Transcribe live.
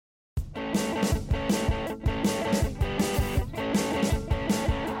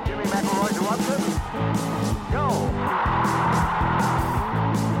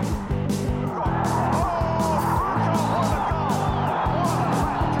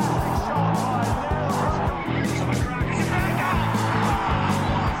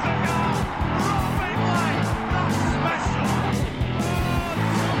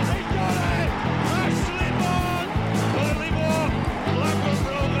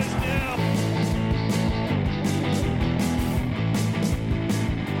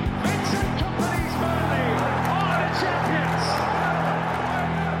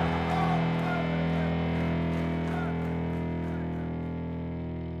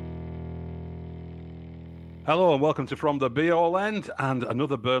Hello and welcome to From the Be All End and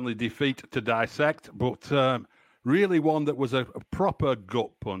another Burnley defeat to dissect, but really one that was a proper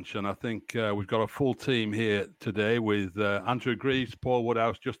gut punch. And I think we've got a full team here today with Andrew Greaves, Paul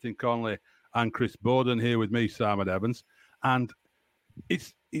Woodhouse, Justin Conley, and Chris Bowden here with me, Simon Evans. And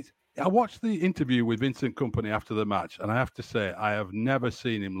I watched the interview with Vincent Kompany after the match, and I have to say I have never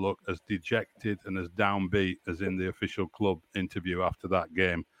seen him look as dejected and as downbeat as in the official club interview after that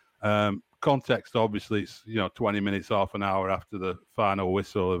game. Context, obviously, it's 20 minutes, half an hour after the final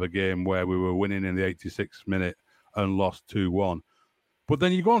whistle of a game where we were winning in the 86th minute and lost 2-1. But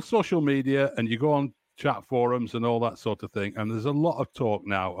then you go on social media and you go on chat forums and all that sort of thing, and there's a lot of talk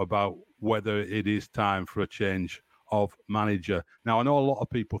now about whether it is time for a change of manager. Now, I know a lot of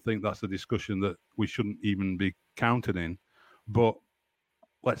people think that's a discussion that we shouldn't even be counting in, but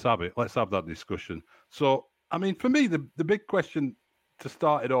let's have it. Let's have that discussion. So, I mean, for me, the big question to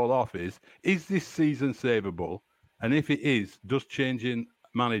start it all off is this season savable? And if it is, does changing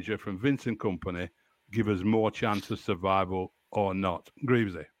manager from Vincent Kompany give us more chance of survival or not?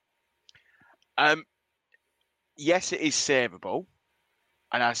 Greavesy? Yes, it is savable.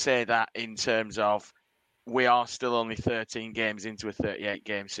 And I say that in terms of we are still only 13 games into a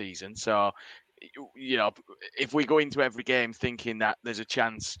 38-game season. So, if we go into every game thinking that there's a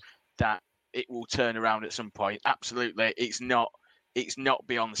chance that it will turn around at some point, absolutely, it's not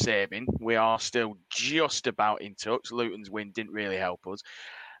beyond saving. We are still just about in touch. Luton's win didn't really help us.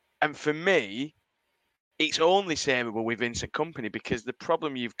 And for me, it's only savable with Vincent Kompany because the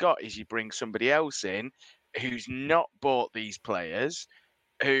problem you've got is you bring somebody else in who's not bought these players,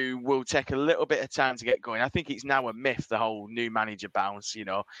 who will take a little bit of time to get going. I think it's now a myth, the whole new manager bounce.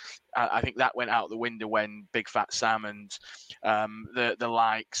 I think that went out the window when Big Fat Sam and the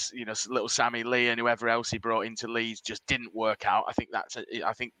likes, little Sammy Lee and whoever else he brought into Leeds just didn't work out. I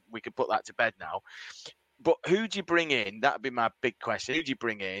think we could put that to bed now. But who do you bring in? That would be my big question. Who do you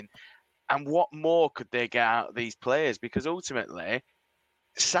bring in? And what more could they get out of these players? Because ultimately,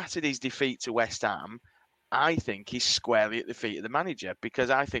 Saturday's defeat to West Ham, I think he's squarely at the feet of the manager, because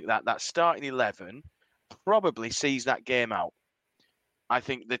I think that starting 11 probably sees that game out. I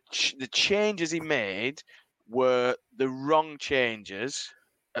think the changes he made were the wrong changes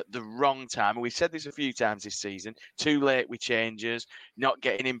at the wrong time. And we've said this a few times this season. Too late with changes, not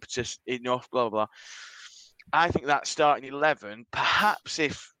getting impetus enough, blah, blah, blah. I think that starting 11, perhaps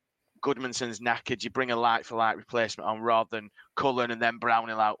if Goodmanson's knackered, you bring a light-for-light replacement on rather than Cullen and then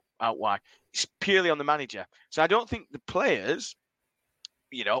Brownhill out wide. It's purely on the manager. So I don't think the players,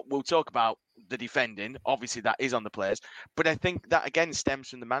 we'll talk about the defending. Obviously, that is on the players. But I think that, again, stems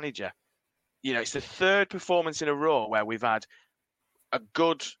from the manager. It's the third performance in a row where we've had a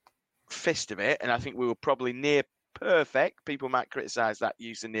good fist of it. And I think we were probably near perfect. People might criticise that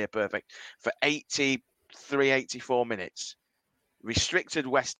use of near perfect for 83, 84 minutes. Restricted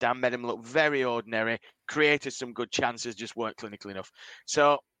West Ham, made him look very ordinary, created some good chances, just weren't clinical enough.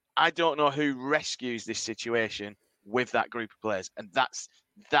 So I don't know who rescues this situation with that group of players, and that's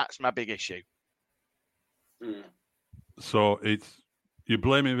my big issue. So you're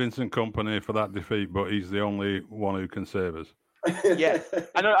blaming Vincent Kompany for that defeat, but he's the only one who can save us. Yeah,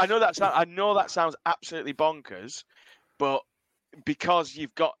 I know that sounds absolutely bonkers, but because we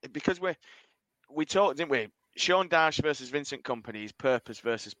talked, didn't we? Sean Dyche versus Vincent Kompany is purpose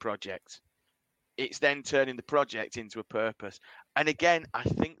versus project. It's then turning the project into a purpose. And again, I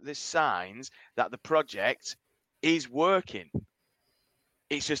think there's signs that the project is working.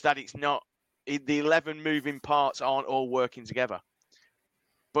 It's just that it's not, the 11 moving parts aren't all working together.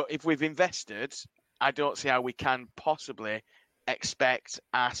 But if we've invested, I don't see how we can possibly expect,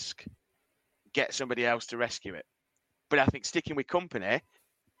 ask, get somebody else to rescue it. But I think sticking with Kompany,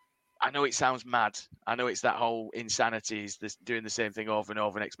 I know it sounds mad. I know it's that whole insanity, is this doing the same thing over and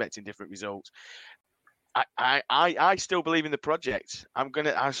over and expecting different results. I still believe in the project.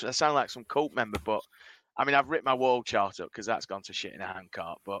 I sound like some cult member, but I mean, I've ripped my wall chart up because that's gone to shit in a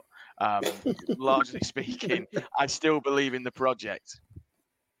handcart. But largely speaking, I still believe in the project.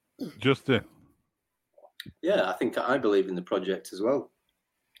 Justin? Yeah, I think I believe in the project as well.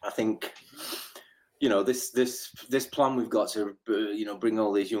 I think, this plan we've got to, bring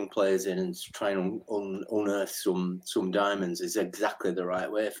all these young players in and try and unearth some diamonds is exactly the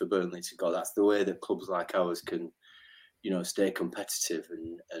right way for Burnley to go. That's the way that clubs like ours can, stay competitive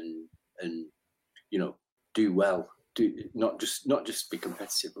and do well. Not just be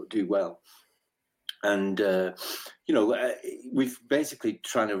competitive, but do well. And we've basically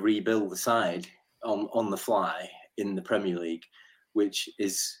trying to rebuild the side on the fly in the Premier League, which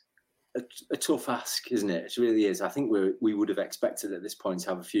is a tough ask, isn't it? It really is. I think we would have expected at this point to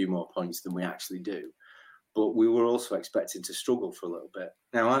have a few more points than we actually do. but we were also expected to struggle for a little bit.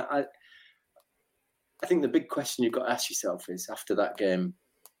 Now, I think the big question you've got to ask yourself is, after that game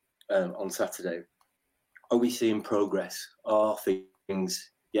on Saturday, are we seeing progress? Are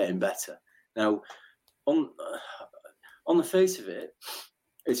things getting better? Now, on the face of it,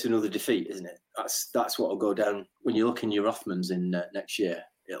 it's another defeat, isn't it? That's what will go down when you look in your Rothmans in next year.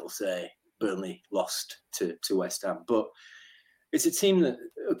 It'll say Burnley lost to West Ham, but it's a team that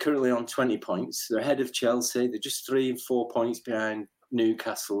are currently on 20 points. They're ahead of Chelsea. They're just 3 and 4 points behind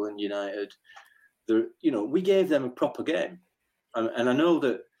Newcastle and United. We gave them a proper game, and I know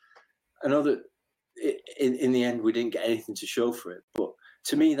that in the end we didn't get anything to show for it. But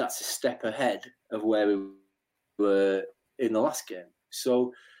to me, that's a step ahead of where we were in the last game.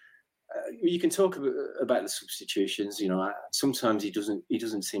 So you can talk about the substitutions. Sometimes he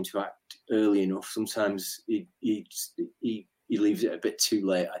doesn't seem to act early enough. Sometimes he leaves it a bit too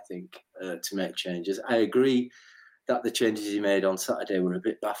late, I think, to make changes. I agree that the changes he made on Saturday were a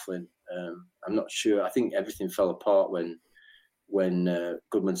bit baffling. I'm not sure. I think everything fell apart when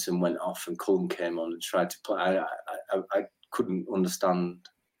Goodmanson went off and Cullen came on and tried to play. I couldn't understand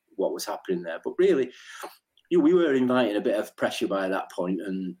what was happening there. But really, we were inviting a bit of pressure by that point,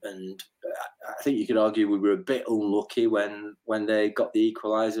 and I think you could argue we were a bit unlucky when they got the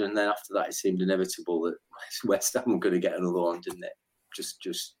equaliser, and then after that it seemed inevitable that West Ham were going to get another one, didn't it?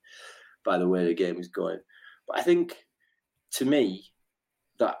 Just by the way the game was going. But I think, to me,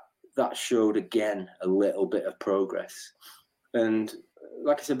 that showed again a little bit of progress. And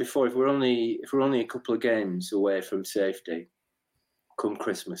like I said before, if we're only a couple of games away from safety come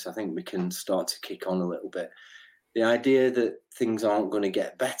Christmas, I think we can start to kick on a little bit. The idea that things aren't going to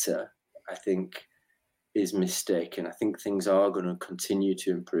get better, I think, is mistaken. I think things are going to continue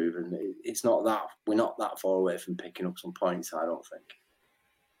to improve, and we're not that far away from picking up some points, I don't think.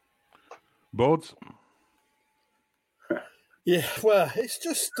 Boards? Yeah, well, it's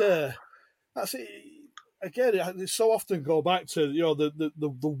just that's it. Again, they so often go back to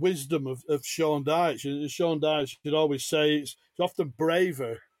the wisdom of Sean Dyche. And Sean Dyche should always say it's often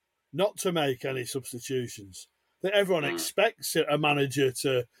braver not to make any substitutions. That everyone expects a manager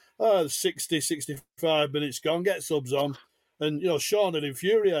to 60, 65 minutes gone, get subs on, and Sean would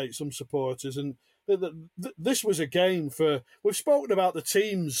infuriate some supporters. And this was a game for. We've spoken about the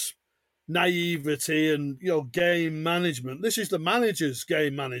team's naivety and game management. This is the manager's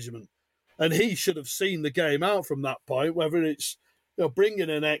game management, and he should have seen the game out from that point. Whether it's bringing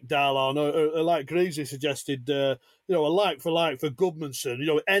an Ekdal on, or like Greasy suggested, a like for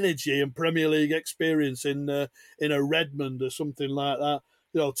Goodmanson, energy and Premier League experience in a Redmond or something like that.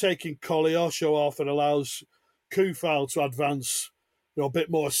 Taking Koleosho off and allows Koufal to advance a bit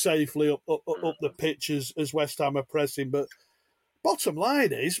more safely up the pitch as West Ham are pressing. But bottom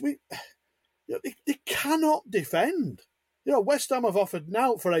line is they cannot defend. West Ham have offered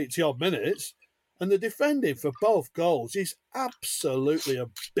now for 80-odd minutes, and the defending for both goals is absolutely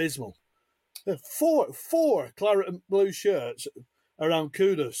abysmal. Four claret and blue shirts around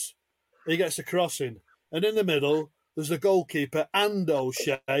Kudus. He gets a crossing, and in the middle there's the goalkeeper and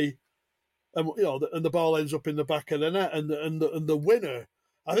O'Shea, and the ball ends up in the back of the net. And the winner,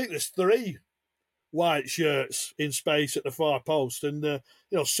 I think there's 3 white shirts in space at the far post, and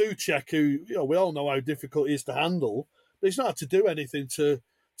Souček, who we all know how difficult he is to handle, but he's not had to do anything to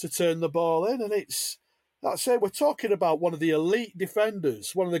turn the ball in. And we're talking about one of the elite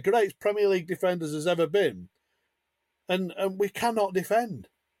defenders, one of the greatest Premier League defenders there's ever been, and we cannot defend.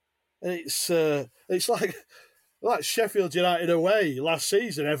 And it's like Sheffield United away last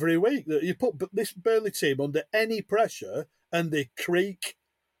season every week, that you put this Burnley team under any pressure and they creak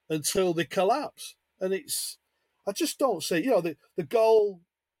until they collapse. And I just don't see, the goal,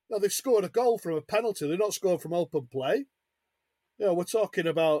 they've scored a goal from a penalty. They're not scored from open play. We're talking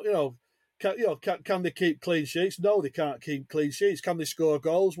about, can they keep clean sheets? No, they can't keep clean sheets. Can they score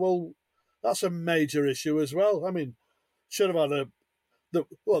goals? Well, that's a major issue as well. I mean, should have had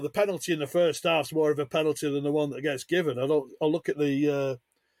the penalty in the first half's more of a penalty than the one that gets given. I'll look at the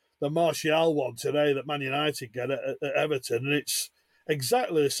Martial one today that Man United get at Everton, and it's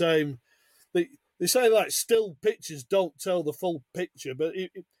exactly the same. They say like still pictures don't tell the full picture, but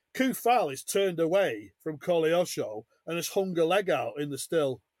Koufal is turned away from Koleosho and has hung a leg out in the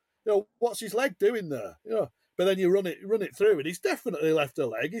still. What's his leg doing there? But then you run it through, and he's definitely left a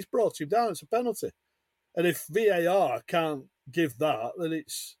leg. He's brought him down. It's a penalty. And if VAR can't give that, then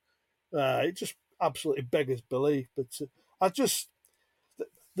it just absolutely beggars belief. But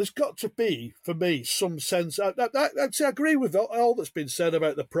there's got to be, for me, some sense. I agree with all that's been said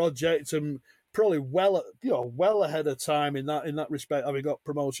about the project and probably well ahead of time in that respect, having got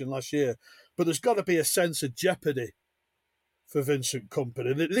promotion last year. But there's got to be a sense of jeopardy for Vincent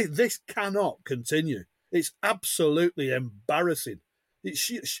Kompany. This cannot continue. It's absolutely embarrassing.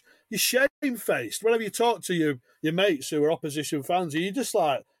 You're shamefaced. Whenever you talk to your mates who are opposition fans, you're just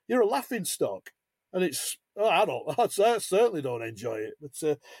like, you're a laughing stock. And it's, I certainly don't enjoy it.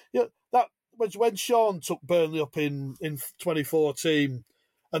 But that when Sean took Burnley up in 2014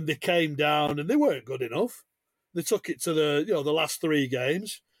 and they came down and they weren't good enough. They took it to the last 3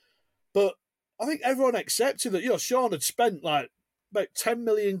 games. But I think everyone accepted that, Sean had spent like about 10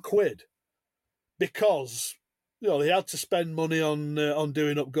 million quid because, they had to spend money on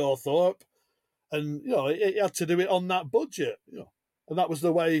doing up Gawthorpe, and, he had to do it on that budget, and that was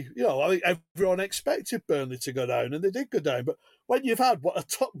the way, I think everyone expected Burnley to go down, and they did go down. But when you've had a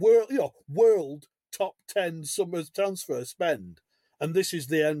top world top 10 summer transfer spend, and this is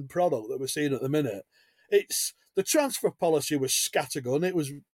the end product that we're seeing at the minute, it's the transfer policy was scattergun. It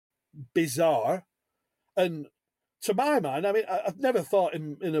was bizarre, and to my mind, I mean, I've never thought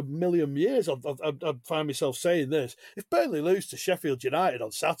in a million years I'd find myself saying this. If Burnley lose to Sheffield United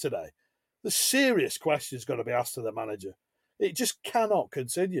on Saturday, the serious questions going to be asked to the manager. It just cannot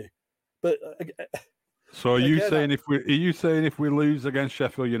continue. But so, are you saying if we lose against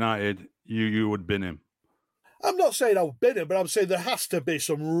Sheffield United, you would bin him? I'm not saying I would bin him, but I'm saying there has to be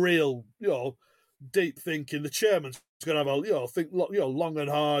some real, deep thinking. The chairman's going to have a think long and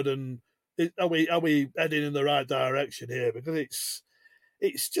hard, and are we heading in the right direction here? Because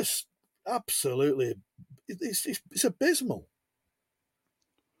it's just absolutely it's abysmal.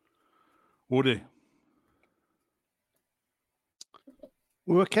 Woody,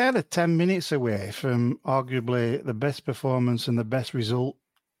 we were kind of 10 minutes away from arguably the best performance and the best result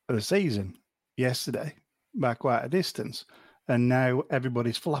of the season yesterday by quite a distance. And now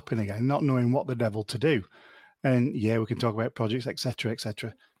everybody's flapping again, not knowing what the devil to do. And yeah, we can talk about projects, etc.,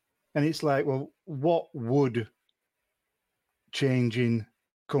 etc. And it's like, well, what would changing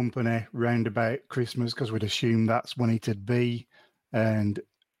Kompany round about Christmas, because we'd assume that's when it'd be, and,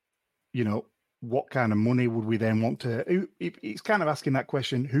 what kind of money would we then want to... It's kind of asking that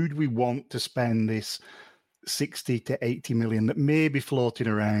question, who do we want to spend this 60 to 80 million that may be floating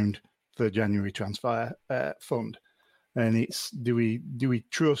around for the January transfer fund? And it's, do we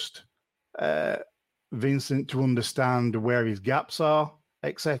trust Vincent to understand where his gaps are,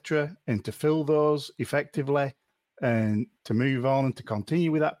 etc., and to fill those effectively and to move on and to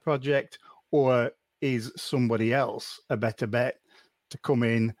continue with that project? Or is somebody else a better bet to come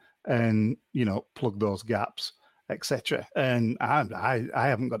in and, plug those gaps, etc.? And I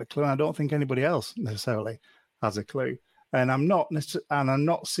haven't got a clue. I don't think anybody else necessarily has a clue. And I'm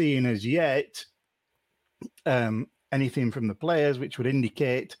not seeing as yet anything from the players which would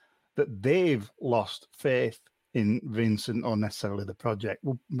indicate that they've lost faith in Vincent or necessarily the project.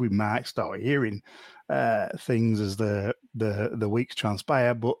 We might start hearing things as the weeks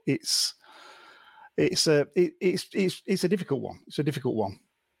transpire, but it's a difficult one. It's a difficult one,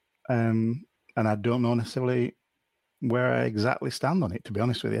 and I don't know necessarily where I exactly stand on it, to be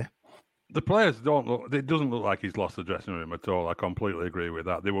honest with you. The players don't look... It doesn't look like he's lost the dressing room at all. I completely agree with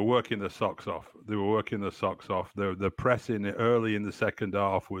that. They were working their socks off. The pressing early in the second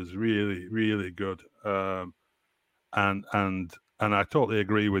half was really, really good. And I totally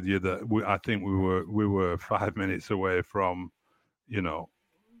agree with you that I think we were 5 minutes away from,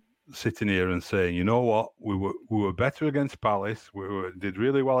 sitting here and saying, you know what, we were better against Palace. Did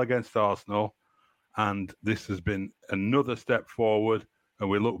really well against Arsenal, and this has been another step forward, and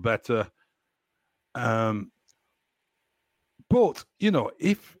we look better. But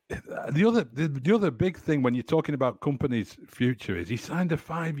if the other big thing when you're talking about Kompany's future is he signed a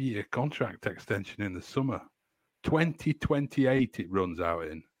 5-year contract extension in the summer, 2028 it runs out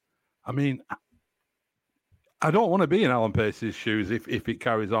in. I mean, I don't want to be in Alan Pace's shoes if it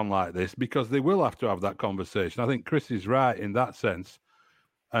carries on like this, because they will have to have that conversation. I think Chris is right in that sense,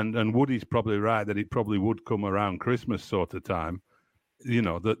 and Woody's probably right that it probably would come around Christmas sort of time.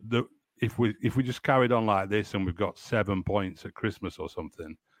 If we just carried on like this and we've got 7 points at Christmas or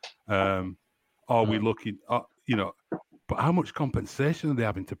something, are we looking? But how much compensation are they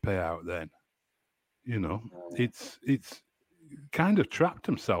having to pay out then? It's kind of trapped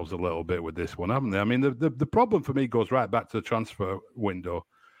themselves a little bit with this one, haven't they? I mean, the problem for me goes right back to the transfer window,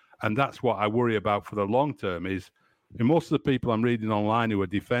 and that's what I worry about for the long term. Is most of the people I'm reading online who are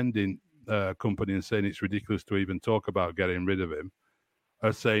defending Kompany and saying it's ridiculous to even talk about getting rid of him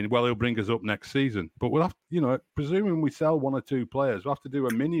are saying, well, he'll bring us up next season. But we'll have, presuming we sell 1 or 2 players, we'll have to do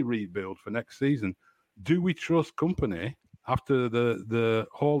a mini rebuild for next season. Do we trust Kompany after the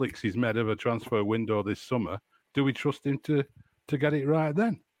Horlicks he's made of a transfer window this summer, do we trust him to get it right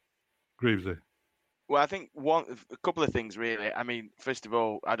then, Greavesy? Well, I think a couple of things really. I mean, first of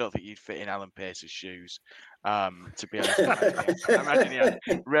all, I don't think you'd fit in Alan Pace's shoes. To be honest, I imagine he had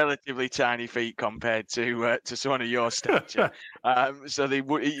relatively tiny feet compared to someone of your stature. So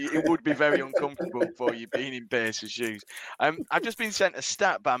it would be very uncomfortable for you being in Pace's shoes. I've just been sent a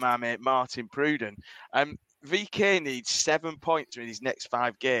stat by my mate Martin Pruden. VK needs 7 points in his next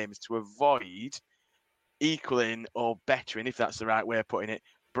 5 games to avoid equaling or bettering, if that's the right way of putting it,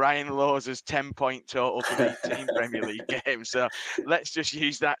 Brian Lawes' 10-point total from 18 Premier League games. So let's just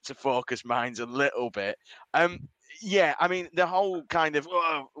use that to focus minds a little bit. Yeah, I mean, the whole kind of,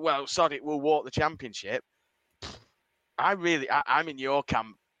 sod it, we'll walk the championship. I'm in your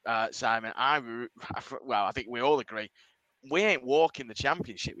camp, Simon. I think we all agree. We ain't walking the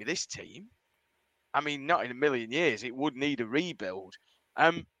championship with this team. I mean, not in a million years. It would need a rebuild.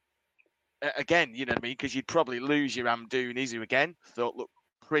 Again, you know what I mean? Because you'd probably lose your Amdoun Izu again. Thought, look,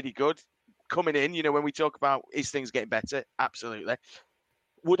 pretty good coming in. You know, when we talk about is things getting better, absolutely.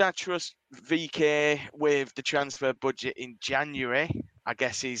 Would I trust VK with the transfer budget in January? I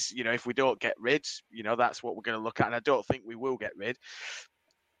guess is, you know, if we don't get rid, you know, that's what we're going to look at. And I don't think we will get rid.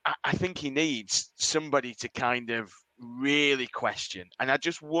 I think he needs somebody to kind of really question. And I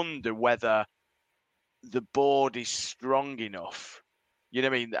just wonder whether the board is strong enough. You know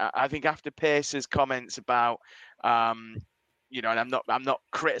what I mean? I think after Pace's comments about, you know, and I'm not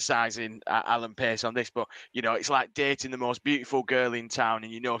criticising Alan Pace on this, but, you know, it's like dating the most beautiful girl in town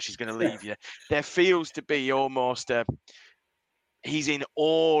and you know she's going to leave you. There feels to be almost he's in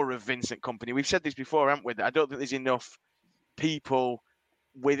awe of Vincent Kompany. We've said this before, haven't we? I don't think there's enough people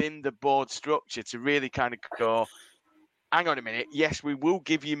within the board structure to really kind of go, hang on a minute, yes, we will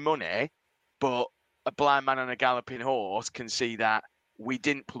give you money, but a blind man on a galloping horse can see that we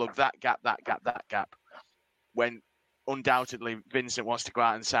didn't plug that gap. When undoubtedly Vincent wants to go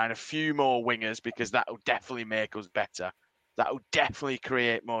out and sign a few more wingers because that will definitely make us better. That will definitely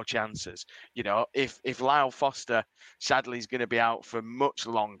create more chances. You know, if Lyle Foster sadly is going to be out for much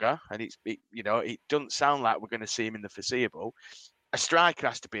longer, and you know, it doesn't sound like we're going to see him in the foreseeable, a striker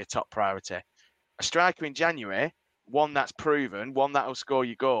has to be a top priority. A striker in January, one that's proven, one that will score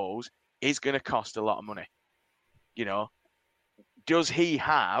you goals, is going to cost a lot of money. You know, does he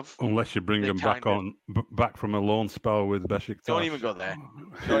have? Unless you bring him back from a loan spell with Besiktas. Don't even go there.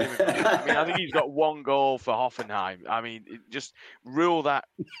 I mean, I think he's got 1 goal for Hoffenheim. I mean, just rule that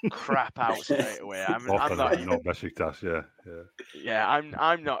crap out straight away. I'm not Besiktas. Yeah,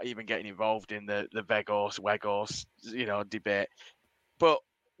 I'm not even getting involved in the Weghorst, you know, debate. But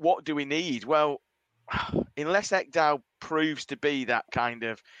what do we need? Well, unless Ekdal proves to be that kind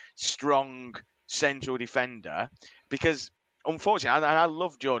of strong central defender, because unfortunately, and I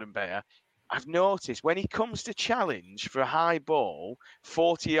love Jordan Beyer, I've noticed when he comes to challenge for a high ball,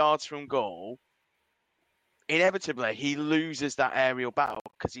 40 yards from goal, inevitably he loses that aerial battle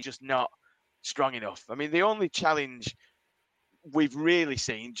because he's just not strong enough. I mean, the only challenge we've really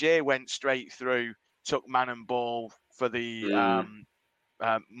seen, Jay went straight through, took man and ball for the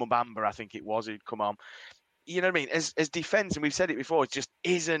Mubamba, I think it was, who'd come on. You know what I mean? As defence, and we've said it before, it just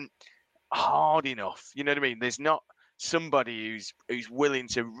isn't hard enough. You know what I mean? There's not somebody who's willing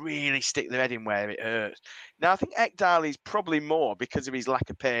to really stick their head in where it hurts. Now, I think Ekdal is probably more because of his lack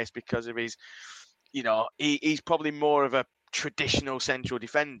of pace, because of his, you know, he's probably more of a traditional central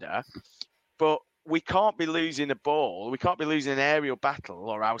defender. But we can't be losing a ball. We can't be losing an aerial battle,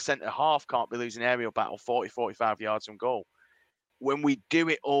 or our centre half can't be losing an aerial battle 40, 45 yards from goal. When we do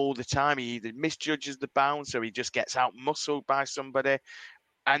it all the time, he either misjudges the bounce or he just gets out-muscled by somebody.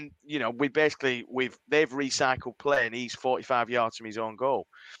 And, you know, they've recycled play and he's 45 yards from his own goal.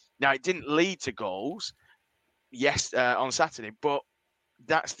 Now, it didn't lead to goals, on Saturday, but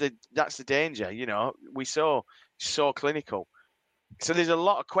that's the danger, you know. We saw so clinical. So there's a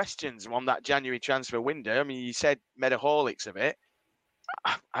lot of questions on that January transfer window. I mean, you said metaholics of it.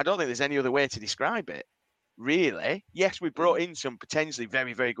 I don't think there's any other way to describe it, really. Yes, we brought in some potentially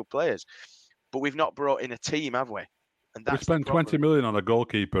very, very good players, but we've not brought in a team, have we? And that's we spent 20 million on a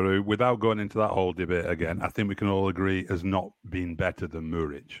goalkeeper who, without going into that whole debate again, I think we can all agree has not been better than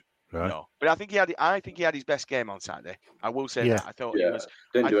Muric, right? No, but I think he had his best game on Saturday. I will say that. I thought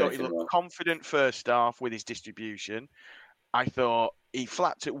he looked confident first half with his distribution. I thought he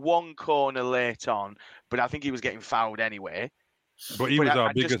flapped at one corner late on, but I think he was getting fouled anyway. But he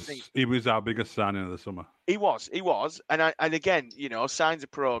was our biggest signing of the summer. He was, and again, you know, signs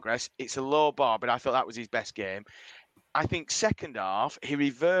of progress. It's a low bar, but I thought that was his best game. I think second half he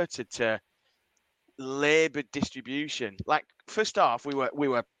reverted to laboured distribution. Like, first off, we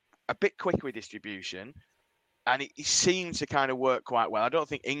were a bit quick with distribution, and it seemed to kind of work quite well. I don't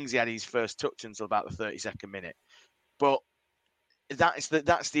think Ings had his first touch until about the 32nd minute, but that's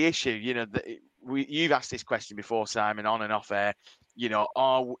the issue. You know, you've asked this question before, Simon, on and off air. You know,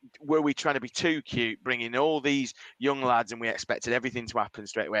 were we trying to be too cute, bringing all these young lads, and we expected everything to happen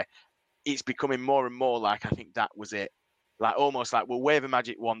straight away? It's becoming more and more like I think that was it. Like, almost like we'll wave a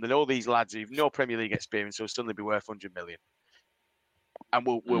magic wand, and all these lads who've no Premier League experience will suddenly be worth 100 million, and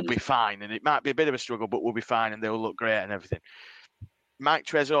we'll be fine. And it might be a bit of a struggle, but we'll be fine, and they'll look great and everything. Mike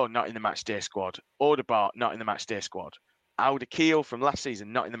Trezor not in the match day squad. Odegaard not in the match day squad. Alda Keel from last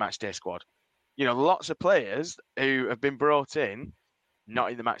season not in the match day squad. You know, lots of players who have been brought in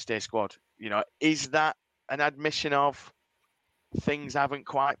not in the match day squad. You know, is that an admission of things haven't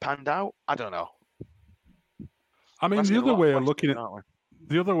quite panned out? I don't know. I mean, the other way of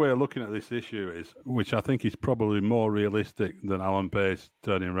looking at this issue is, which I think is probably more realistic than Alan Pace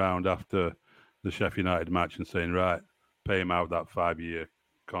turning around after the Sheffield United match and saying, right, pay him out that 5-year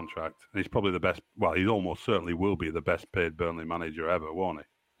contract. And he's probably the best, well, he almost certainly will be the best paid Burnley manager ever, won't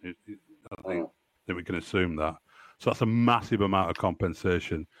he? I think we can assume that. So that's a massive amount of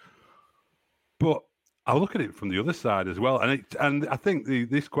compensation. But I'll look at it from the other side as well. And I think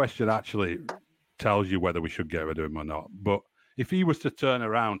this question actually tells you whether we should get rid of him or not. But if he was to turn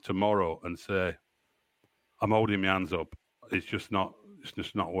around tomorrow and say, I'm holding my hands up, it's just not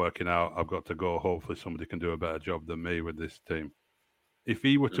working out, I've got to go, hopefully somebody can do a better job than me with this team. If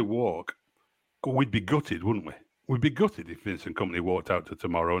he were to walk, we'd be gutted, wouldn't we? We'd be gutted if Vincent Kompany walked out to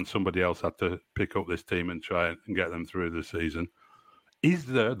tomorrow and somebody else had to pick up this team and try and get them through the season. Is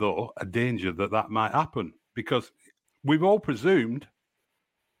there, though, a danger that might happen? Because we've all presumed,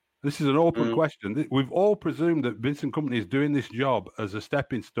 this is an open question, we've all presumed that Vincent Kompany is doing this job as a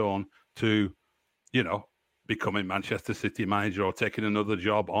stepping stone to, you know, becoming Manchester City manager or taking another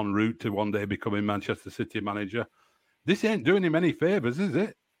job en route to one day becoming Manchester City manager. This ain't doing him any favours, is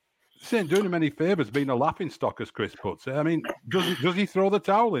it? This ain't doing him any favours being a laughingstock, as Chris puts it. I mean, does he throw the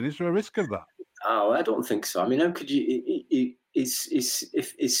towel in? Is there a risk of that? Oh, I don't think so. I mean, how could you...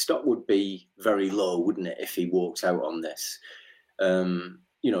 His stock would be very low, wouldn't it, if he walked out on this?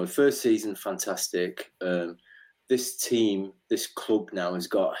 You know, first season, fantastic. This team, this club now has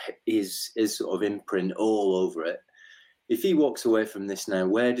got his sort of imprint all over it. If he walks away from this now,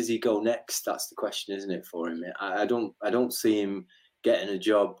 where does he go next? That's the question, isn't it, for him? I don't see him getting a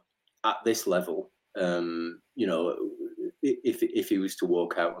job at this level. You know, if he was to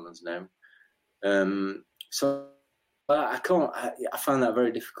walk out on us now, so. I find that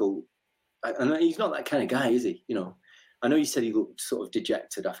very difficult. And he's not that kind of guy, is he? You know, I know you said he looked sort of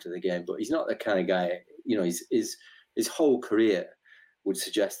dejected after the game, but he's not that kind of guy. You know, his whole career would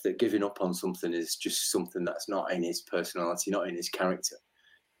suggest that giving up on something is just something that's not in his personality, not in his character.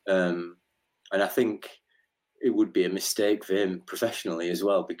 And I think it would be a mistake for him professionally as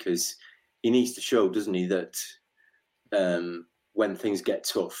well, because he needs to show, doesn't he, that when things get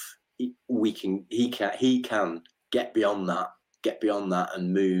tough, he can get beyond that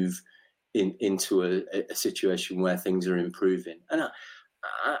and move into a situation where things are improving. And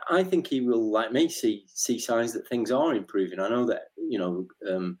I think he will, like me, see signs that things are improving. I know that, you know,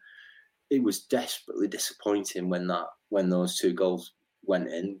 it was desperately disappointing when those 2 goals went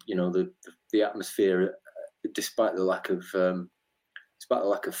in. You know, the atmosphere, despite the lack of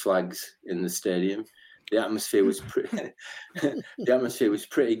flags in the stadium, the atmosphere was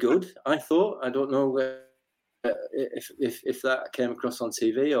pretty good, I thought. I don't know if that came across on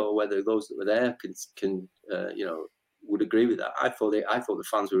TV or whether those that were there can you know, would agree with that. I thought the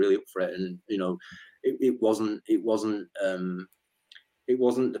fans were really up for it, and you know, it wasn't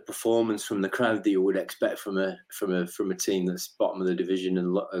the performance from the crowd that you would expect from a team that's bottom of the division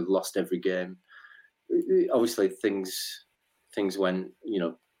and lost every game. Obviously, things went, you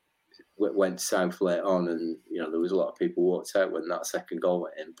know, went south later on, and you know, there was a lot of people walked out when that second goal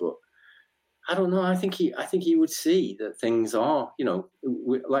went in, but. I don't know. I think he would see that things are, you know,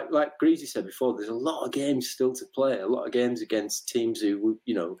 like Greasy said before. There's a lot of games still to play. A lot of games against teams who,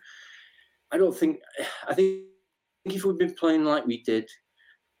 you know, I think if we'd been playing like we did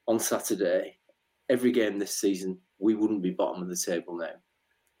on Saturday, every game this season, we wouldn't be bottom of the table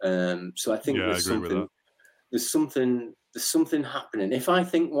now. So I think there's something happening. If I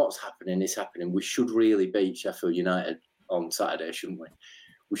think what's happening is happening, we should really beat Sheffield United on Saturday, shouldn't we?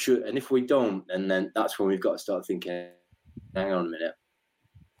 We should, and if we don't, and then that's when we've got to start thinking, hang on a minute,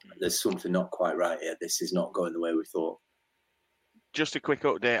 there's something not quite right here. This is not going the way we thought. just a quick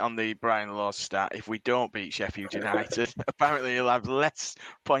update on the Brian Laws stat. If we don't beat Sheffield United, apparently he'll have less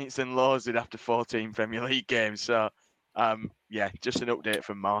points than Laws did after 14 Premier League games. So, just an update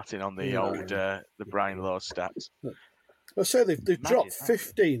from Martin on the the Brian Laws stats. I say they've dropped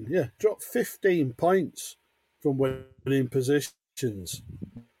 15. Yeah, dropped 15 points from winning positions.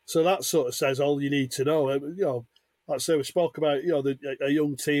 So that sort of says all you need to know. Like I say, we spoke about a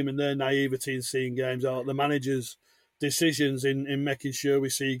young team and their naivety in seeing games out, the manager's decisions in making sure we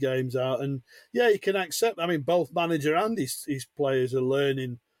see games out, and you can accept. I mean, both manager and his players are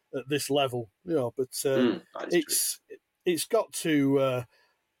learning at this level, but it's got to.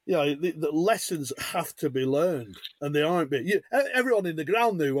 The lessons have to be learned, and they aren't being. Everyone in the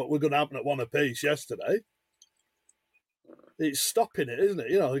ground knew what was going to happen at one apiece yesterday. It's stopping it, isn't it?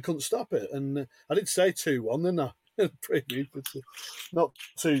 They couldn't stop it, and I did say 2-1, didn't I? Preview, but not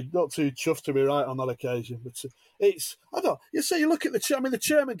too chuffed to be right on that occasion. But it's I don't. You see, you look at the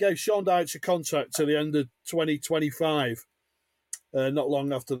chairman gave Sean Dyche a contract to the end of 2025, not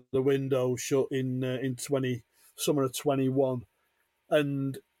long after the window shut in summer of 21,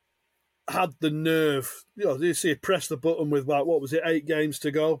 and had the nerve. You see, press the button with 8 games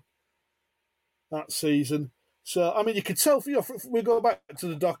to go that season. So, I mean, you could tell, we go back to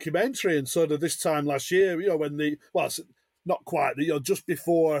the documentary and sort of this time last year, when not quite, just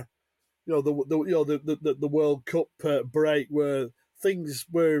before, the World Cup break, where things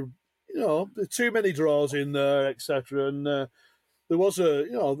were, too many draws in there, etc. And there was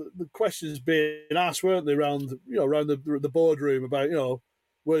the questions being asked, weren't they, around the boardroom about,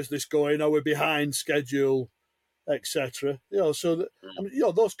 where's this going? Are we behind schedule, etc.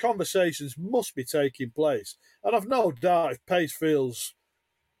 Those conversations must be taking place, and I've no doubt if Pace feels,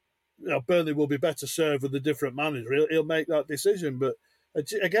 Burnley will be better served with a different manager, he'll make that decision. But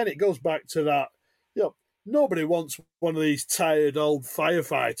again, it goes back to that. Nobody wants one of these tired old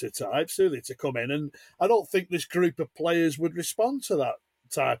firefighter types, do they, to come in, and I don't think this group of players would respond to that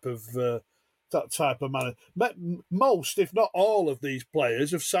type of manager. Most, if not all, of these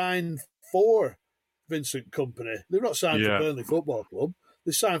players have signed for Vincent Kompany. They've not signed for Burnley Football Club.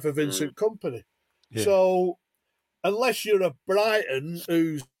 They signed for Vincent Kompany. Yeah. So unless you're a Brighton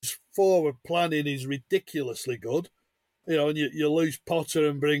whose forward planning is ridiculously good, and you lose Potter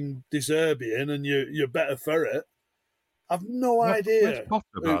and bring De Zerbi in, and you're better for it. I've no idea. Where's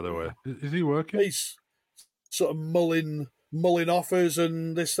Potter, by the way? Is he working? He's sort of mulling offers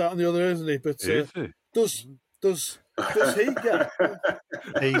and this, that, and the other, isn't he? But is he? Does he get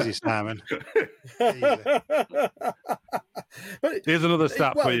easy, Simon? Here's another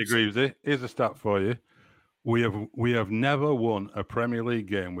stat for you, Greavesy. Here's a stat for you. We have never won a Premier League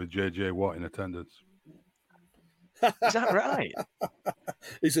game with JJ Watt in attendance. Is that right?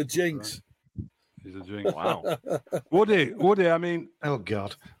 He's a jinx. He's a jinx. Wow. Woody, I mean... Oh,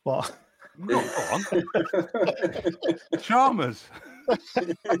 God. What? No, go on. Chalmers.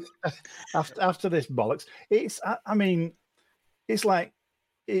 After this bollocks, it's like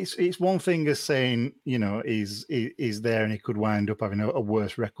it's one thing as saying he's there and he could wind up having a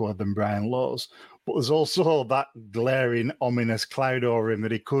worse record than Brian Laws, but there's also that glaring ominous cloud over him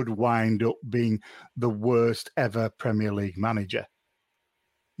that he could wind up being the worst ever Premier League manager.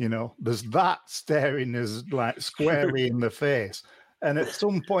 There's that staring us like squarely in the face. And at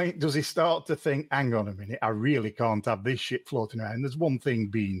some point, does he start to think, hang on a minute, I really can't have this shit floating around. There's one thing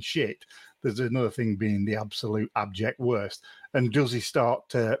being shit. There's another thing being the absolute abject worst. And does he start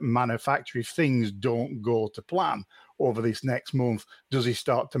to manufacture, if things don't go to plan over this next month, does he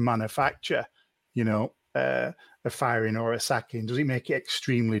start to manufacture, a firing or a sacking? Does he make it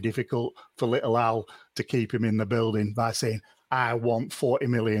extremely difficult for little Al to keep him in the building by saying, I want 40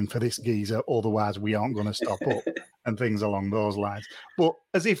 million for this geezer, otherwise we aren't going to stop up, and things along those lines. But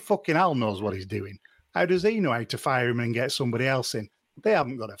as if fucking Al knows what he's doing, how does he know how to fire him and get somebody else in? They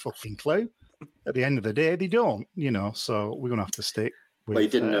haven't got a fucking clue. At the end of the day, they don't, so we're going to have to stick with... Well, he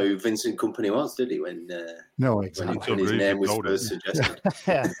didn't know who Vincent Kompany was, did he, when his name was first suggested?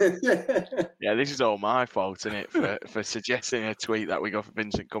 Yeah, this is all my fault, isn't it, for suggesting a tweet that we go for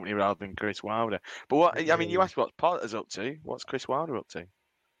Vincent Kompany rather than Chris Wilder. But you asked what Potter's up to. What's Chris Wilder up to?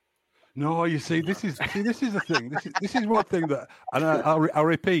 No, you see, this is the thing. This is one thing that, and I'll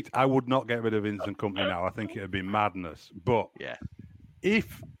repeat, I would not get rid of Vincent Kompany now. I think it would be madness. But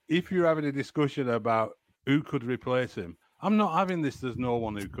if you're having a discussion about who could replace him, I'm not having this. There's no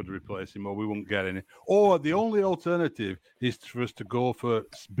one who could replace him, or we won't get any. Or the only alternative is for us to go for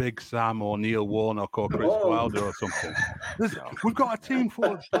Big Sam or Neil Warnock or Chris Wilder or something. We've got a team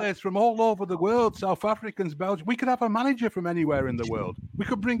full of players from all over the world, South Africans, Belgians. We could have a manager from anywhere in the world. We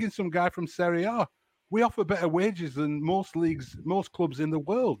could bring in some guy from Serie A. We offer better wages than most leagues, most clubs in the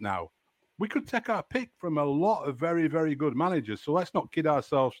world now. We could take our pick from a lot of very, very good managers. So let's not kid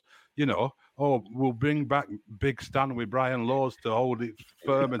ourselves, we'll bring back Big Stan with Brian Laws to hold it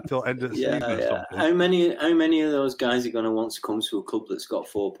firm until end of the season or something. How many of those guys are going to want to come to a club that's got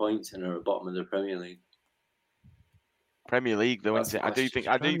 4 points and are at the bottom of the Premier League? Premier League, though, isn't it?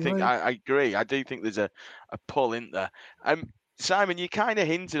 I agree. I do think there's a pull in there. Simon, you kind of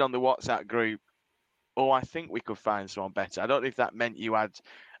hinted on the WhatsApp group. Oh, I think we could find someone better. I don't know if that meant you had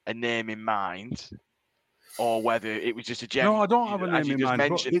a name in mind, or whether it was just a general. No, I don't have a name in mind. As you just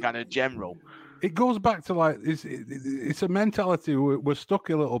mentioned, kind of general. It goes back to it's a mentality. We're stuck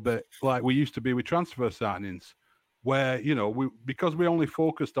a little bit like we used to be with transfer signings, where because we only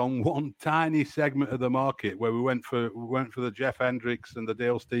focused on one tiny segment of the market, where we went for the Jeff Hendricks and the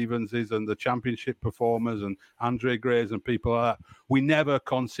Dale Stevenses and the Championship performers and Andre Grays and people like that. We never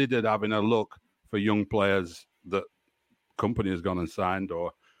considered having a look for young players that Kompany has gone and signed,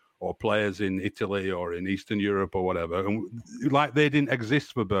 or players in Italy or in Eastern Europe or whatever, and like they didn't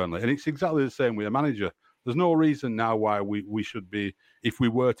exist for Burnley. And it's exactly the same with a manager. There's no reason now why we should be, if we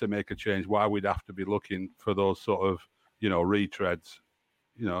were to make a change, why we'd have to be looking for those sort of, retreads.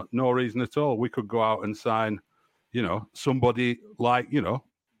 No reason at all. We could go out and sign, somebody like,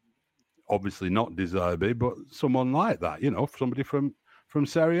 obviously not Desiree, but someone like that, somebody from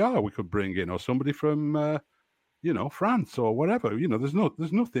Serie A we could bring in, or somebody from, France or whatever. There's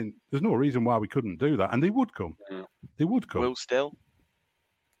no reason why we couldn't do that. And they would come. They would come. Will Still.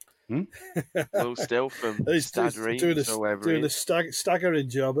 Will Still from Stad Reims or wherever. Doing a staggering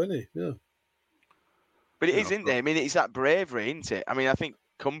job, isn't he? Yeah. But it is, isn't it? I mean, it's that bravery, isn't it? I mean, I think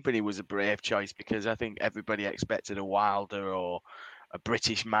Kompany was a brave choice because I think everybody expected a Wilder or a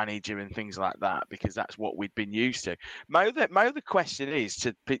British manager and things like that, because that's what we'd been used to. My other question is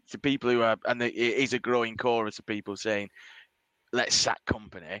to people who are, and it is a growing chorus of people saying, let's sack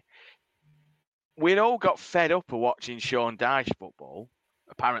Kompany. We'd all got fed up of watching Sean Dyche football.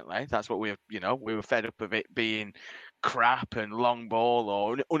 Apparently, that's what we were fed up of it being crap and long ball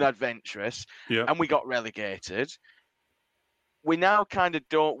or unadventurous, and we got relegated. We now kind of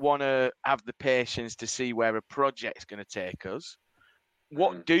don't want to have the patience to see where a project's going to take us.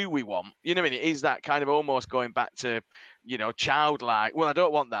 What do we want? You know what I mean? It is that kind of almost going back to, childlike. Well, I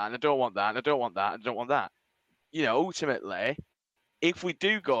don't want that, and I don't want that, and I don't want that, and I don't want that. Ultimately, if we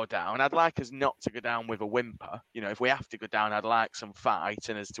do go down, I'd like us not to go down with a whimper. If we have to go down, I'd like some fight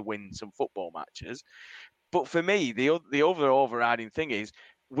and us to win some football matches. But for me, the other overriding thing is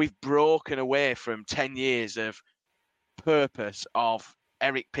we've broken away from 10 years of purpose of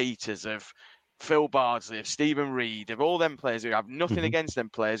Eric Peters, of Phil Bardsley, of Stephen Reed, of all them players who have nothing against them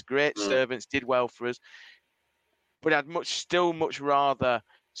players, great servants, did well for us. But I'd still much rather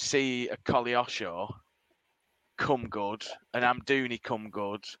see a Koleosho come good and Amdouni come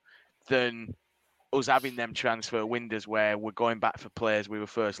good than us having them transfer windows where we're going back for players we were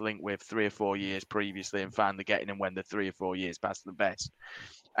first linked with 3 or 4 years previously and finally getting them when they're 3 or 4 years past the best.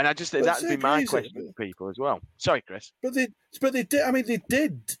 And I just think that'd be my question to people as well. Sorry, Chris. But they did. I mean, they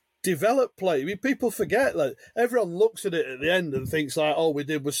did develop play. I mean, people forget that. Everyone looks at it at the end and thinks like, "Oh, we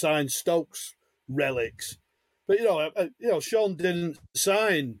did was sign Stokes relics," but Sean didn't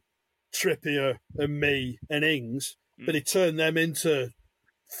sign Trippier and me and Ings, but he turned them into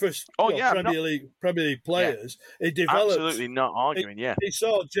first Premier League players. Yeah. He developed. Absolutely not arguing. He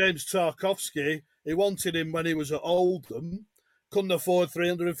saw James Tarkowski. He wanted him when he was at Oldham. Couldn't afford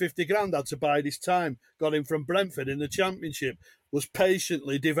 350 grand, had to bide his time. Got him from Brentford in the Championship. Was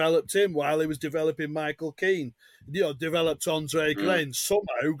patiently developed him while he was developing Michael Keane. Developed Andre Gray.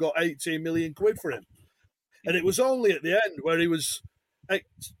 Somehow got 18 million quid for him. And it was only at the end where he was,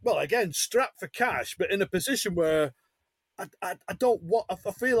 again, strapped for cash, but in a position where I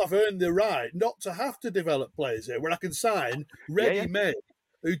feel I've earned the right not to have to develop players here, where I can sign ready-made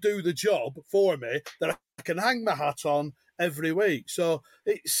who do the job for me that I can hang my hat on every week. So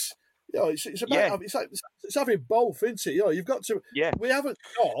it's about it's having both, isn't it? You've got to. Yeah. We haven't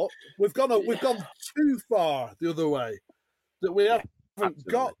got. We've gone too far the other way. That we haven't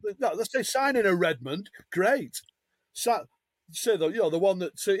got. Let's say signing a Redmond, great. Say the one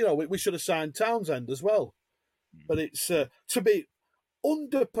that we should have signed Townsend as well. But it's to be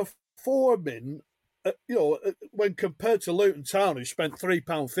underperforming. When compared to Luton Town, who spent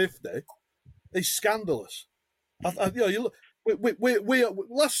 £3.50, is scandalous. We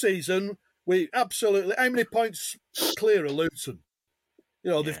last season we absolutely, how many points clear of Luton?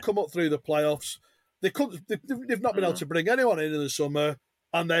 They've come up through the playoffs. They've not been able to bring anyone in the summer,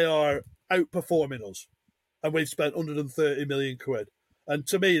 and they are outperforming us. And we've spent 130 million quid. And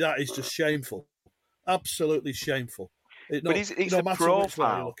to me, that is just shameful. absolutely shameful. But it's no a matter which way you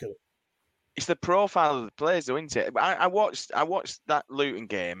profile. look at it. It's the profile of the players, though, isn't it? I watched that Luton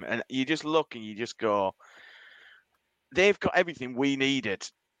game, and you just look and you just go, they've got everything we needed.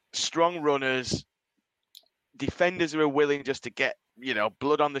 Strong runners, defenders who are willing just to get,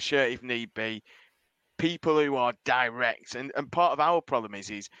 blood on the shirt if need be, people who are direct. And part of our problem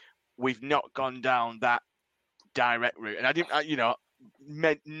is we've not gone down that direct route. And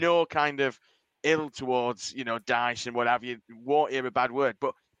meant no kind of ill towards, Dyche and what have you. Won't hear a bad word.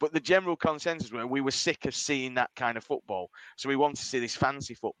 But the general consensus were we were sick of seeing that kind of football. So we want to see this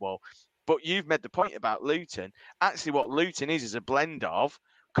fancy football. But you've made the point about Luton. Actually, what Luton is a blend of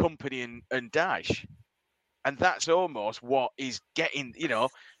Kompany and Dyche. And that's almost what is getting,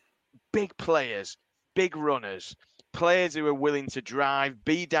 big players, big runners, players who are willing to drive,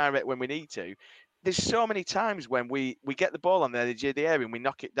 be direct when we need to. There's so many times when we get the ball on the edge of the area and we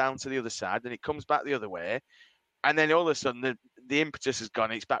knock it down to the other side, then it comes back the other way. And then all of a sudden, the impetus has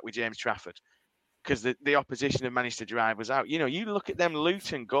gone. It's back with James Trafford because the opposition have managed to drive us out. You look at them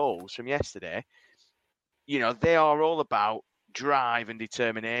Luton goals from yesterday, they are all about drive and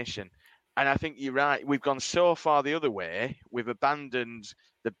determination. And I think you're right. We've gone so far the other way. We've abandoned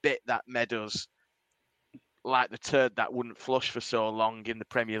the bit that made us like the turd that wouldn't flush for so long in the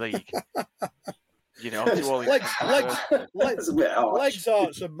Premier League. Legs,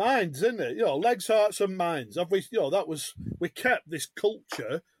 hearts, and minds, isn't it? Legs, hearts, and minds. Have we? We kept this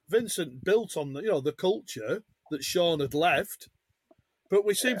culture. Vincent built on the culture that Sean had left, but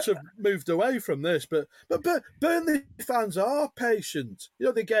we seem to have moved away from this. But Burnley fans are patient.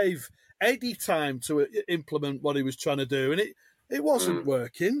 They gave Eddie time to implement what he was trying to do, and it wasn't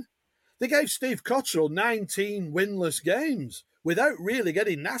working. They gave Steve Cotterill 19 winless games without really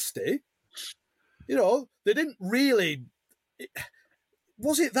getting nasty. They didn't really.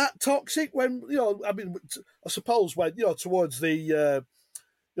 Was it that toxic when I suppose when towards the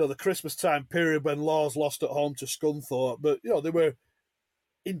the Christmas time period when Laws lost at home to Scunthorpe, but they were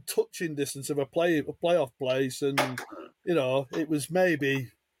in touching distance of a playoff place, and it was maybe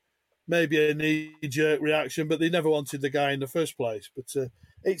a knee-jerk reaction, but they never wanted the guy in the first place. But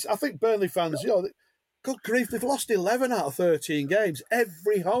I think Burnley fans, God grief, they've lost 11 out of 13 games,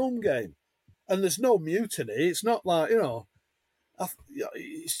 every home game. And there's no mutiny. It's not like,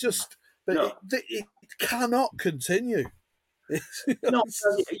 it's just, but it cannot continue.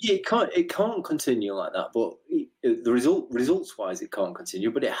 It can't continue like that. But the results-wise, it can't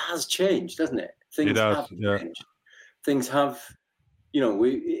continue. But it has changed, hasn't it? Things have changed. Things have,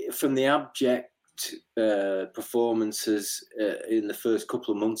 from the abject performances in the first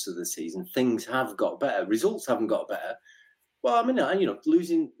couple of months of the season, things have got better. Results haven't got better. Well, I mean,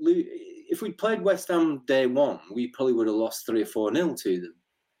 losing. If we'd played West Ham day one, we probably would have lost 3 or 4-0 to them.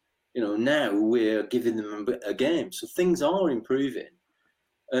 Now we're giving them a game, so things are improving.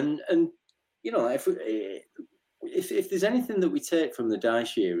 And if there's anything that we take from the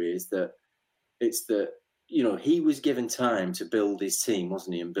Dyche era is that it's that he was given time to build his team,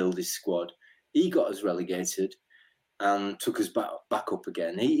 wasn't he, and build his squad. He got us relegated and took us back up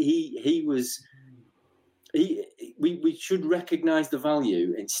again. We should recognise the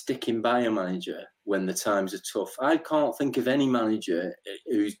value in sticking by a manager when the times are tough. I can't think of any manager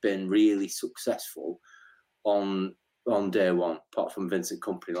who's been really successful on day one, apart from Vincent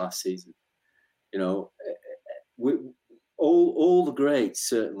Kompany last season. All the greats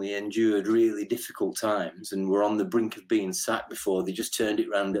certainly endured really difficult times and were on the brink of being sacked before they just turned it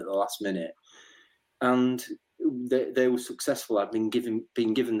round at the last minute. And they were successful at being given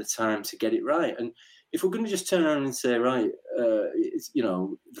the time to get it right. And if we're going to just turn around and say, right,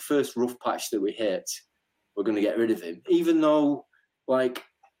 the first rough patch that we hit, we're going to get rid of him, even though,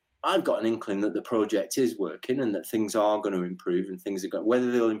 I've got an inkling that the project is working and that things are going to improve and things are going. Whether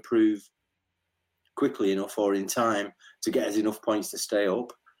they'll improve quickly enough or in time to get us enough points to stay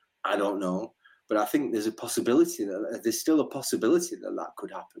up, I don't know. But I think there's still a possibility that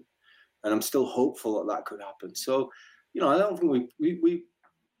could happen, and I'm still hopeful that could happen. So, I don't think we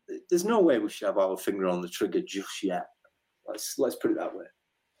there's no way we should have our finger on the trigger just yet. Let's put it that way.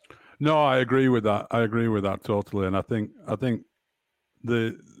 No, I agree with that. I agree with that totally. And I think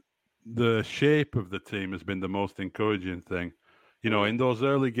the shape of the team has been the most encouraging thing. In those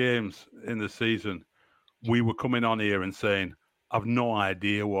early games in the season, we were coming on here and saying, I've no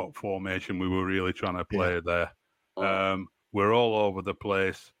idea what formation we were really trying to play there. We're all over the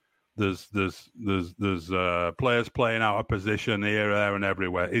place. There's players playing out of position here, there, and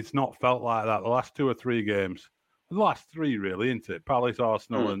everywhere. It's not felt like that the last 2 or 3 games. The last 3, really, isn't it? Palace,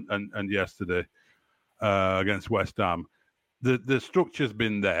 Arsenal, and yesterday against West Ham. the structure's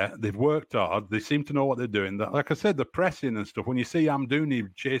been there. They've worked hard. They seem to know what they're doing. Like I said, the pressing and stuff. When you see Amdouni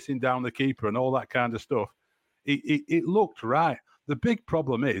chasing down the keeper and all that kind of stuff, it looked right. The big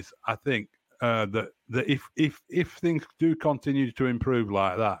problem is, I think, that if things do continue to improve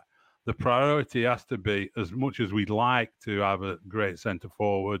like that, the priority has to be, as much as we'd like to have a great centre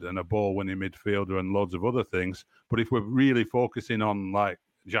forward and a ball-winning midfielder and loads of other things, but if we're really focusing on like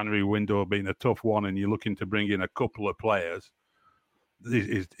January window being a tough one and you're looking to bring in a couple of players,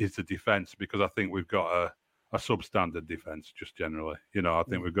 is the defence, because I think we've got a substandard defence just generally. I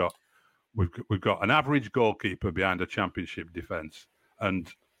think we've got an average goalkeeper behind a championship defence, and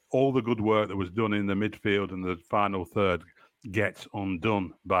all the good work that was done in the midfield and the final third gets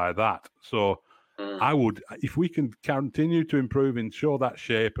undone by that. So I would, if we can continue to improve and show that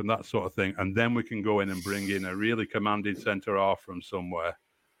shape and that sort of thing, and then we can go in and bring in a really commanding centre half from somewhere.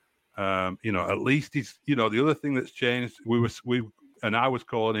 At least he's, the other thing that's changed, and I was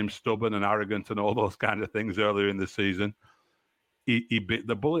calling him stubborn and arrogant and all those kind of things earlier in the season. He bit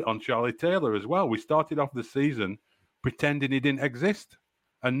the bullet on Charlie Taylor as well. We started off the season pretending he didn't exist,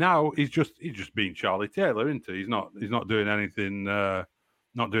 and now he's just being Charlie Taylor, isn't he? He's not doing anything,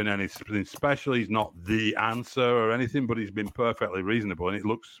 not doing anything special. He's not the answer or anything, but he's been perfectly reasonable, and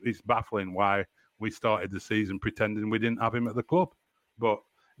it's baffling why we started the season pretending we didn't have him at the club, but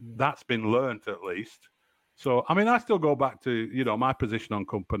that's been learnt at least. So, I mean, I still go back to, my position on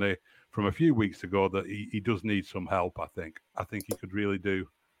Kompany from a few weeks ago that he does need some help, I think. I think he could really do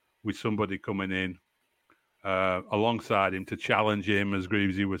with somebody coming in alongside him to challenge him, as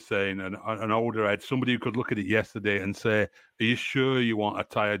Greavesy was saying, an older head, somebody who could look at it yesterday and say, are you sure you want a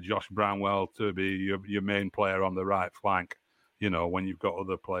tired Josh Brownwell to be your main player on the right flank, when you've got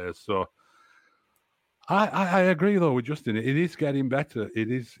other players? So I agree, though, with Justin. It is getting better.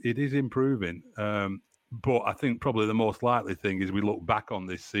 It is improving. But I think probably the most likely thing is we look back on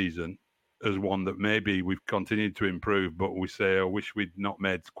this season as one that maybe we've continued to improve, but we say, I wish we'd not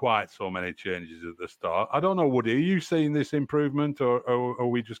made quite so many changes at the start. I don't know, Woody, are you seeing this improvement, or are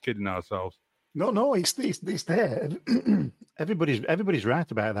we just kidding ourselves? No, it's there. Everybody's right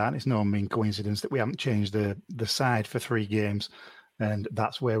about that. It's no mean coincidence that we haven't changed the side for 3 games, and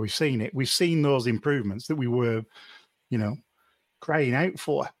that's where we've seen it. We've seen those improvements that we were, crying out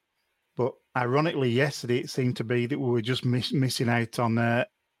for. But ironically, yesterday it seemed to be that we were just missing out on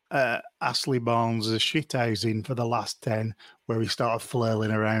Ashley Barnes' shithousing for the last 10, where he started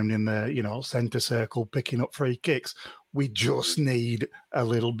flailing around in the centre circle, picking up free kicks. We just need a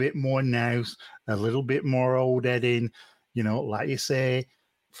little bit more nous, a little bit more old heading, like you say,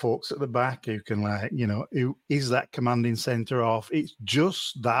 folks at the back who can who is that commanding centre off. It's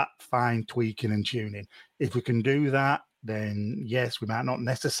just that fine tweaking and tuning. If we can do that, then yes, we might not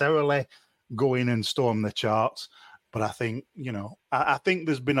necessarily go in and storm the charts. But I think, I think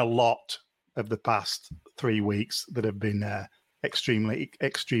there's been a lot of the past 3 weeks that have been extremely,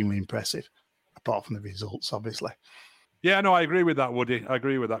 extremely impressive, apart from the results, obviously. Yeah, no, I agree with that, Woody. I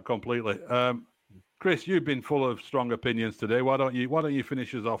agree with that completely. Chris, you've been full of strong opinions today. Why don't you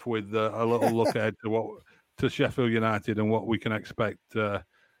finish us off with a little look ahead to Sheffield United and what we can expect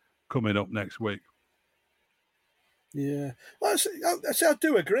coming up next week? Yeah, well, I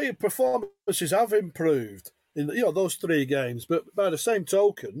do agree. Performances have improved in those 3 games, but by the same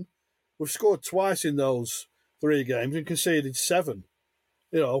token, we've scored twice in those 3 games and conceded 7.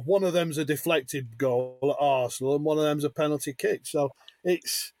 One of them's a deflected goal at Arsenal, and one of them's a penalty kick. So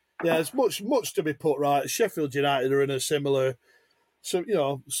there's much to be put right. Sheffield United are in a similar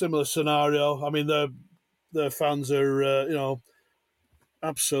scenario. I mean, their fans are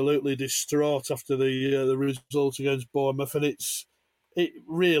absolutely distraught after the result against Bournemouth, and it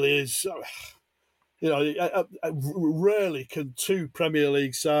really is. Rarely can 2 Premier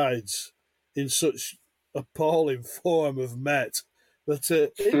League sides in such appalling form have met, but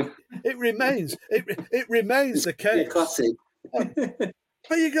it remains the case. Classic. But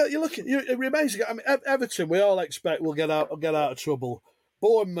it remains. I mean, Everton, we all expect will get out of trouble.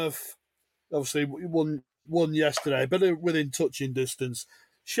 Bournemouth, obviously, won yesterday, but they're within touching distance.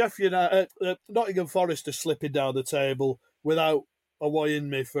 Sheffield United, Nottingham Forest are slipping down the table without a way in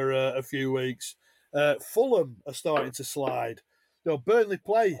me for a few weeks. Fulham are starting to slide. Burnley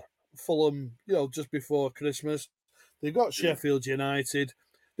play Fulham, just before Christmas. They've got Sheffield United.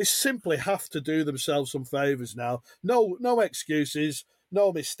 They simply have to do themselves some favours now. No excuses,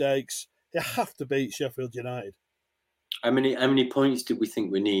 no mistakes. They have to beat Sheffield United. How many points did we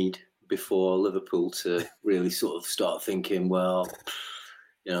think we need before Liverpool to really sort of start thinking, well,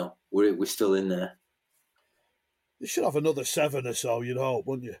 we're still in there? You should have another 7 or so, you'd hope,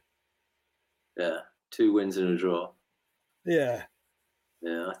 wouldn't you? Yeah, 2 wins and a draw. Yeah.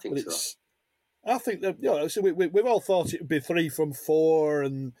 Yeah, I think so. I think that so we've all thought it would be 3 from 4,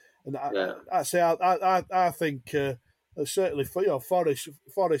 and I think certainly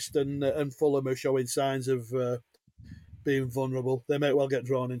Forest and Fulham are showing signs of being vulnerable. They may well get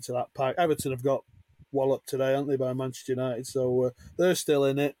drawn into that pack. Everton have got walloped today, haven't they, by Manchester United? So they're still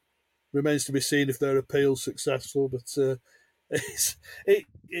in it. Remains to be seen if their appeal's successful, but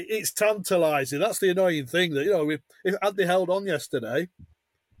it's tantalising. That's the annoying thing, that if had they held on yesterday,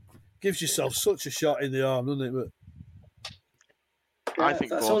 gives yourself such a shot in the arm, doesn't it? But I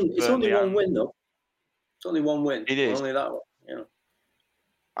think it's only one win, though. It's only one win. It is only that one. Yeah.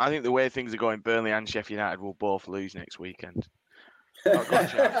 I think the way things are going, Burnley and Sheffield United will both lose next weekend. Not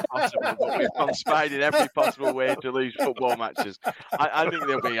possible, but we've conspired in every possible way to lose football matches. I think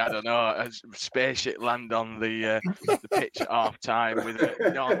there'll be, a spaceship land on the pitch at half time with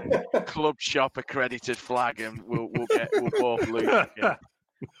a non-club shop accredited flag, and we'll both lose again.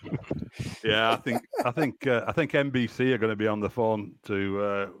 Yeah, I think NBC are going to be on the phone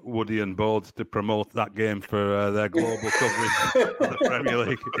to Woody and Boards to promote that game for their global coverage of the Premier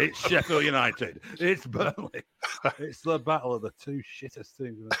League. It's Sheffield United. It's Burnley. It's the battle of the two shittest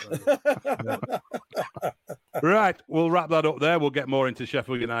teams. Right, we'll wrap that up there. We'll get more into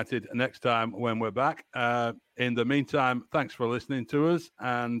Sheffield United next time when we're back. In the meantime, thanks for listening to us,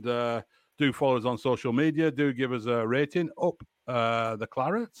 and do follow us on social media. Do give us a rating up the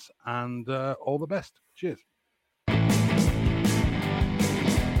Clarets, and all the best. Cheers.